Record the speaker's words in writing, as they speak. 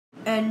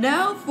And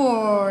now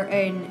for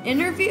an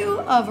interview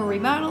of a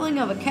remodeling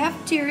of a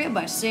cafeteria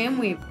by Sam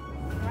Weaver.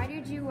 Why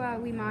did you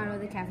remodel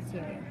the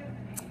cafeteria?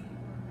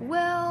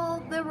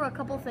 Well, there were a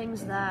couple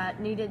things that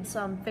needed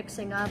some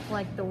fixing up,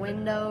 like the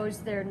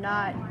windows. They're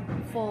not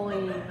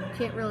fully, you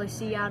can't really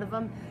see out of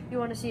them. You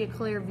want to see a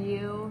clear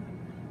view.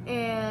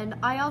 And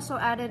I also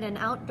added an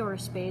outdoor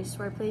space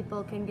where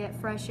people can get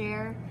fresh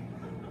air.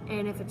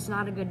 And if it's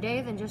not a good day,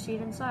 then just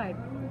eat inside.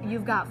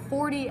 You've got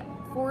 40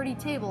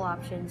 table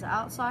options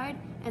outside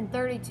and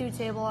 32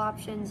 table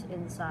options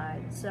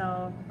inside.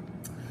 So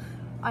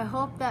I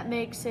hope that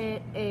makes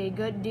it a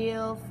good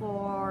deal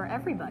for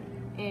everybody.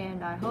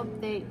 And I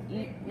hope they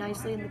eat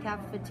nicely in the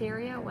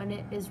cafeteria when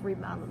it is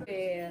remodeled.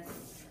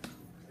 With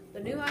the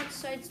new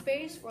outside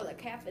space for the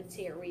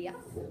cafeteria,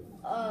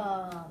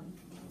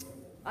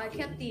 I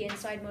kept the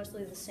inside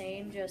mostly the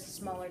same, just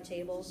smaller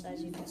tables,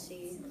 as you can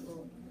see,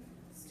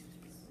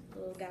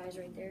 little guys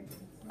right there.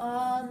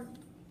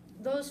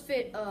 Those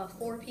fit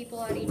 4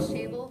 people at each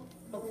table.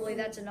 Hopefully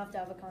that's enough to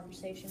have a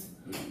conversation.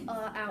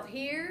 Out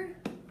here,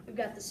 we've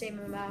got the same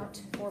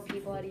amount, 4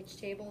 people at each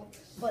table,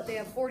 but they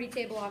have 40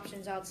 table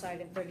options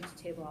outside and 32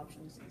 table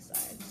options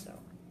inside. So,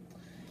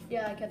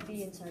 yeah, I kept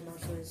the inside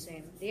mostly the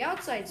same. The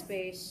outside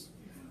space,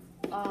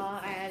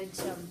 I added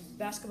some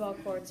basketball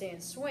courts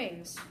and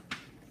swings,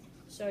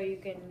 so you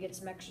can get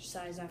some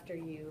exercise after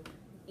you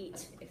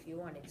eat if you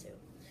wanted to.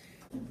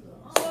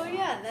 So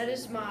yeah, that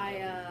is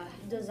my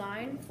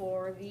design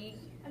for the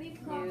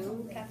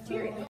new cafeteria.